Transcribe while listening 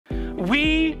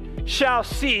we shall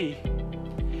see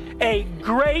a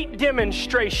great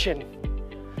demonstration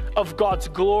of God's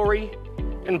glory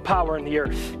and power in the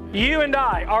earth. You and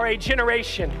I are a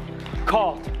generation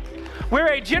called.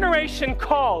 We're a generation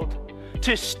called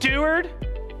to steward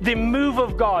the move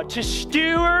of God, to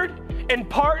steward and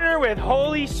partner with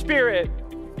Holy Spirit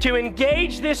to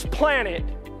engage this planet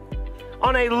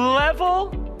on a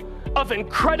level of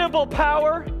incredible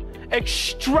power,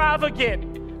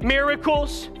 extravagant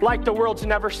miracles like the world's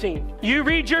never seen. You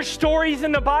read your stories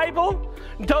in the Bible,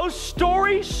 those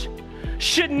stories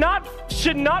should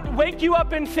not wake you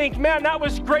up and think, man, that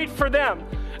was great for them.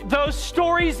 Those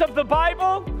stories of the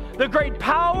Bible, the great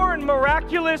power and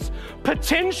miraculous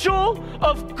potential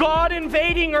of God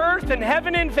invading earth and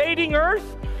heaven invading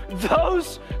earth,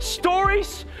 those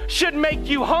stories should make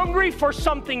you hungry for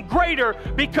something greater,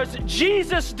 because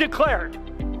Jesus declared,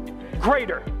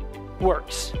 greater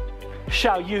works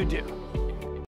shall you do.